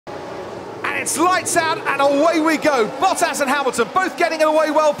It's lights out and away we go. Bottas and Hamilton both getting it away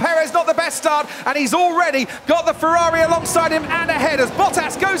well. Perez not the best start, and he's already got the Ferrari alongside him and ahead as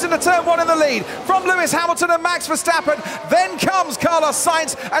Bottas goes into turn one in the lead from Lewis Hamilton and Max Verstappen. Then comes Carlos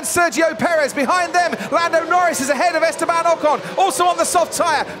Sainz and Sergio Perez. Behind them, Lando Norris is ahead of Esteban Ocon, also on the soft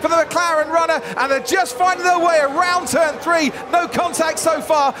tyre for the McLaren runner, and they're just finding their way around turn three. No contact so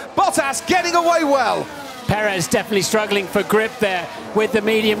far. Bottas getting away well. Perez definitely struggling for grip there with the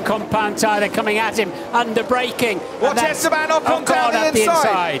medium compound tyre. They're coming at him under braking. Watch Esteban Ocon down the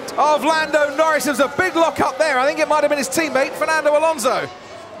inside of Lando Norris. There was a big lock up there. I think it might have been his teammate, Fernando Alonso.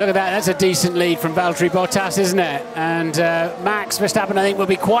 Look at that, that's a decent lead from Valtteri Bottas, isn't it? And Max Verstappen, I think, will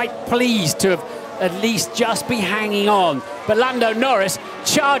be quite pleased to have at least just be hanging on. But Lando Norris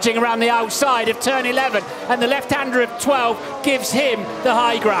charging around the outside of turn 11, and the left-hander of 12 gives him the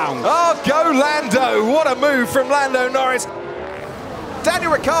high ground. Oh, go Lando! What a move from Lando Norris.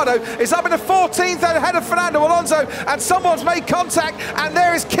 Daniel Ricciardo is up into 14th ahead of Fernando Alonso, and someone's made contact, and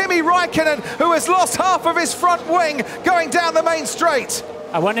there is Kimi Räikkönen, who has lost half of his front wing going down the main straight.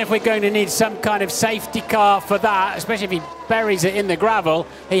 I wonder if we're going to need some kind of safety car for that, especially if he buries it in the gravel.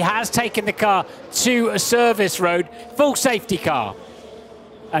 He has taken the car to a service road, full safety car.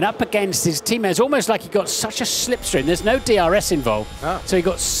 And up against his teammates, almost like he got such a slipstream. There's no DRS involved, so he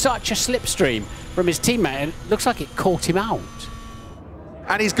got such a slipstream from his teammate, and it looks like it caught him out.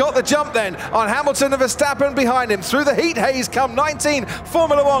 And he's got the jump then on Hamilton and Verstappen behind him. Through the heat haze come 19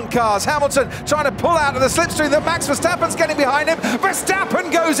 Formula One cars. Hamilton trying to pull out of the slipstream that Max Verstappen's getting behind him.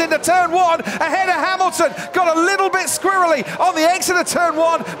 Verstappen goes into turn one ahead of Hamilton. Got a little bit squirrely on the exit of turn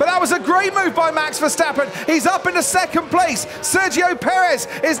one, but that was a great move by Max Verstappen. He's up into second place. Sergio Perez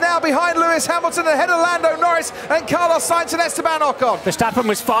is now behind Lewis Hamilton ahead of Lando Norris and Carlos Sainz and Esteban Ocon. Verstappen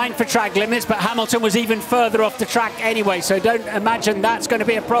was fine for track limits, but Hamilton was even further off the track anyway, so don't imagine that's going to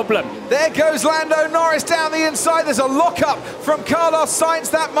be a problem. There goes Lando Norris down the inside. There's a lock-up from Carlos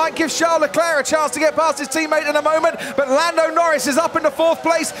Sainz. That might give Charles Leclerc a chance to get past his teammate in a moment, but Lando Norris is up into fourth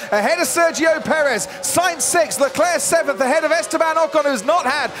place ahead of Sergio Perez. Sainz sixth, Leclerc seventh ahead of Esteban Ocon, who's not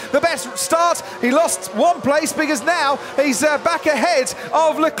had the best start. He lost one place because now he's back ahead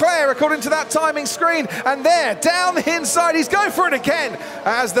of Leclerc according to that timing screen. And there, down the inside, he's going for it again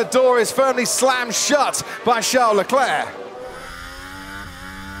as the door is firmly slammed shut by Charles Leclerc.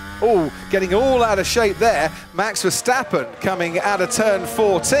 Oh, getting all out of shape there. Max Verstappen coming out of turn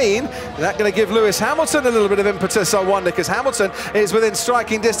 14. That's going to give Lewis Hamilton a little bit of impetus, I wonder, because Hamilton is within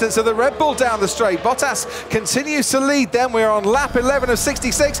striking distance of the Red Bull down the straight. Bottas continues to lead them. We're on lap 11 of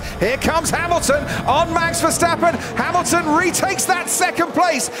 66. Here comes Hamilton on Max Verstappen. Hamilton retakes that second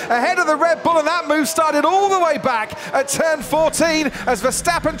place ahead of the Red Bull, and that move started all the way back at turn 14 as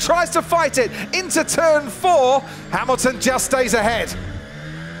Verstappen tries to fight it into turn 4. Hamilton just stays ahead.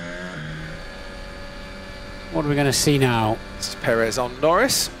 What are we going to see now? This is Perez on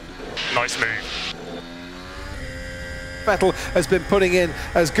Norris. Nice move. Vettel has been putting in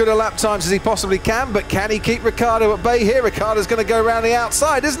as good a lap times as he possibly can, but can he keep Ricciardo at bay here? Ricciardo's going to go around the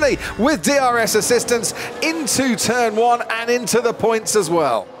outside, isn't he? With DRS assistance into turn one and into the points as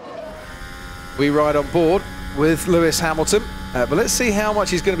well. We ride on board with Lewis Hamilton. But let's see how much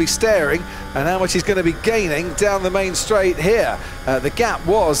he's going to be staring and how much he's going to be gaining down the main straight here. The gap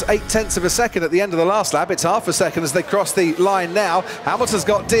was 0.8 of a second at the end of the last lap. It's half a second as they cross the line now. Hamilton's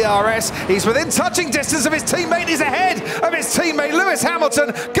got DRS. He's within touching distance of his teammate. He's ahead of his teammate. Lewis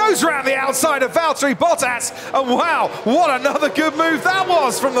Hamilton goes round the outside of Valtteri Bottas. And wow, what another good move that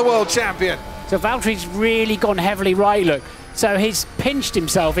was from the world champion. So Valtteri's really gone heavily right, look. So he's pinched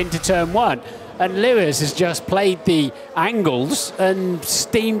himself into turn one. And Lewis has just played the angles and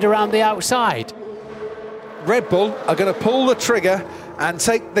steamed around the outside. Red Bull are going to pull the trigger and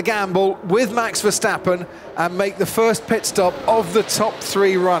take the gamble with Max Verstappen and make the first pit stop of the top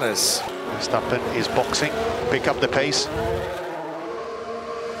three runners. Verstappen is boxing, pick up the pace.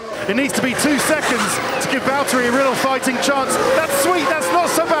 It needs to be 2 seconds to give Valtteri a real fighting chance. That's sweet, that's not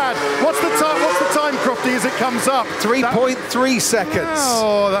so bad. What's the time, Crofty, as it comes up? 3.3 seconds.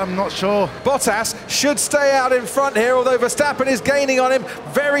 Oh, I'm not sure. Bottas should stay out in front here, although Verstappen is gaining on him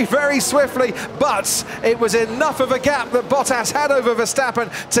very, very swiftly. But it was enough of a gap that Bottas had over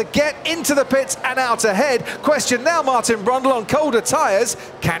Verstappen to get into the pits and out ahead. Question now, Martin Brundle, on colder tyres,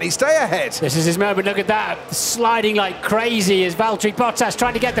 can he stay ahead? This is his moment, look at that. Sliding like crazy as Valtteri Bottas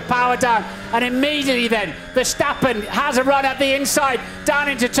trying to get the power down, and immediately then Verstappen has a run at the inside down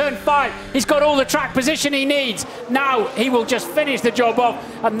into turn 5. He's got all the track position he needs. Now he will just finish the job off,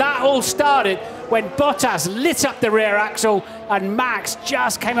 and that all started when Bottas lit up the rear axle and Max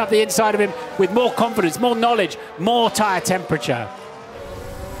just came up the inside of him with more confidence, more knowledge, more tyre temperature.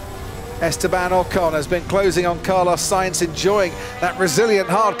 Esteban Ocon has been closing on Carlos Sainz, enjoying that resilient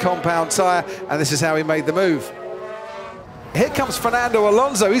hard compound tyre, and this is how he made the move. Here comes Fernando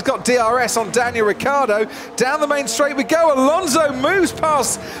Alonso. He's got DRS on Daniel Ricciardo. Down the main straight we go. Alonso moves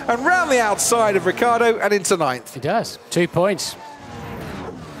past and round the outside of Ricciardo and into 9th. He does. 2 points.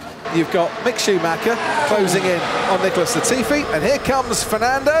 You've got Mick Schumacher closing in on Nicholas Latifi. And here comes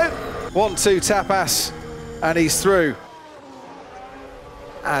Fernando. 1-2 tapas, and he's through.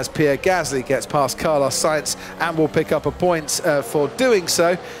 As Pierre Gasly gets past Carlos Sainz and will pick up a point for doing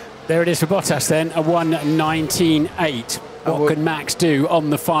so. There it is for Bottas then, a 1:19.8. What can Max do on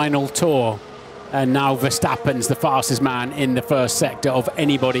the final tour? And now Verstappen's the fastest man in the first sector of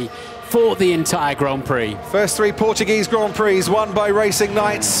anybody for the entire Grand Prix. First 3 Portuguese Grand Prix won by Racing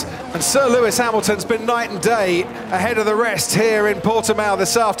Knights, and Sir Lewis Hamilton's been night and day ahead of the rest here in Portimao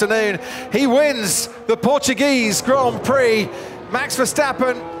this afternoon. He wins the Portuguese Grand Prix. Max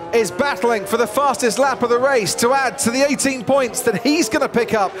Verstappen is battling for the fastest lap of the race to add to the 18 points that he's going to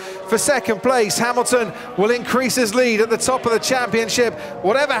pick up for second place. Hamilton will increase his lead at the top of the championship.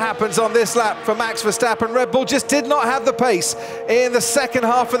 Whatever happens on this lap for Max Verstappen, Red Bull just did not have the pace in the second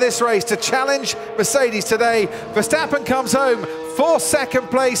half of this race to challenge Mercedes today. Verstappen comes home for second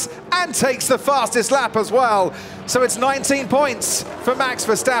place and takes the fastest lap as well. So it's 19 points for Max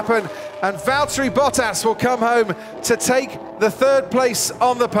Verstappen, and Valtteri Bottas will come home to take the 3rd place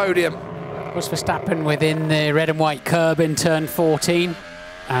on the podium. Was Verstappen within the red and white curb in turn 14?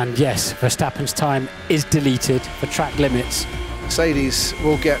 And yes, Verstappen's time is deleted for track limits. Mercedes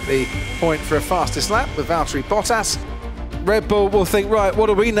will get the point for a fastest lap with Valtteri Bottas. Red Bull will think, right, what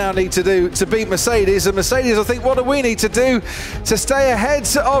do we now need to do to beat Mercedes? And Mercedes will think, what do we need to do to stay ahead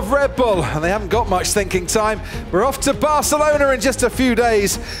of Red Bull? And they haven't got much thinking time. We're off to Barcelona in just a few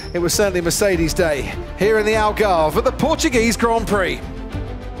days. It was certainly Mercedes' day here in the Algarve at the Portuguese Grand Prix.